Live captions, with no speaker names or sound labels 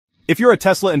If you're a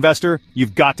Tesla investor,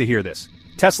 you've got to hear this.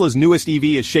 Tesla's newest EV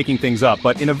is shaking things up,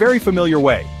 but in a very familiar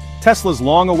way. Tesla's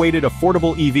long-awaited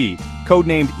affordable EV,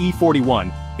 codenamed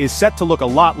E41, is set to look a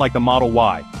lot like the Model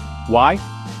Y. Why?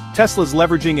 Tesla's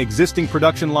leveraging existing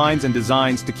production lines and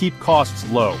designs to keep costs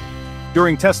low.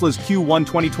 During Tesla's Q1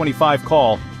 2025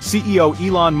 call, CEO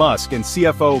Elon Musk and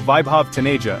CFO Vaibhav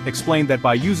Taneja explained that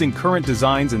by using current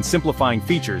designs and simplifying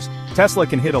features, Tesla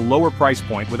can hit a lower price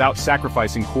point without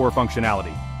sacrificing core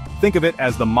functionality. Think of it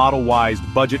as the Model Y's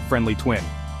budget-friendly twin.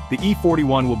 The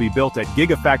E41 will be built at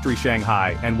Gigafactory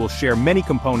Shanghai and will share many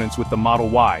components with the Model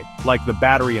Y, like the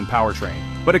battery and powertrain.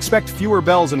 But expect fewer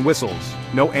bells and whistles,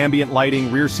 no ambient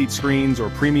lighting, rear seat screens,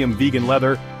 or premium vegan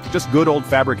leather, just good old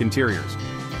fabric interiors.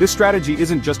 This strategy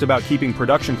isn't just about keeping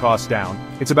production costs down,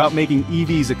 it's about making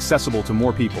EVs accessible to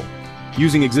more people.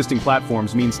 Using existing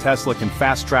platforms means Tesla can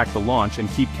fast-track the launch and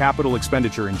keep capital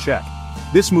expenditure in check.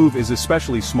 This move is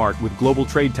especially smart with global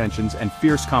trade tensions and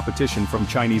fierce competition from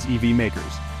Chinese EV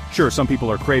makers. Sure, some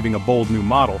people are craving a bold new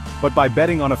model, but by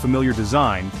betting on a familiar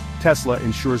design, Tesla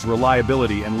ensures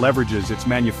reliability and leverages its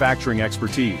manufacturing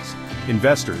expertise.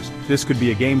 Investors, this could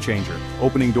be a game-changer,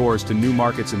 opening doors to new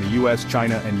markets in the US,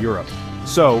 China, and Europe.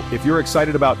 So, if you're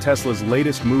excited about Tesla's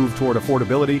latest move toward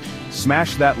affordability,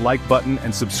 smash that like button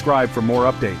and subscribe for more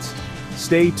updates.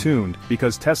 Stay tuned,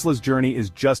 because Tesla's journey is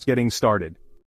just getting started.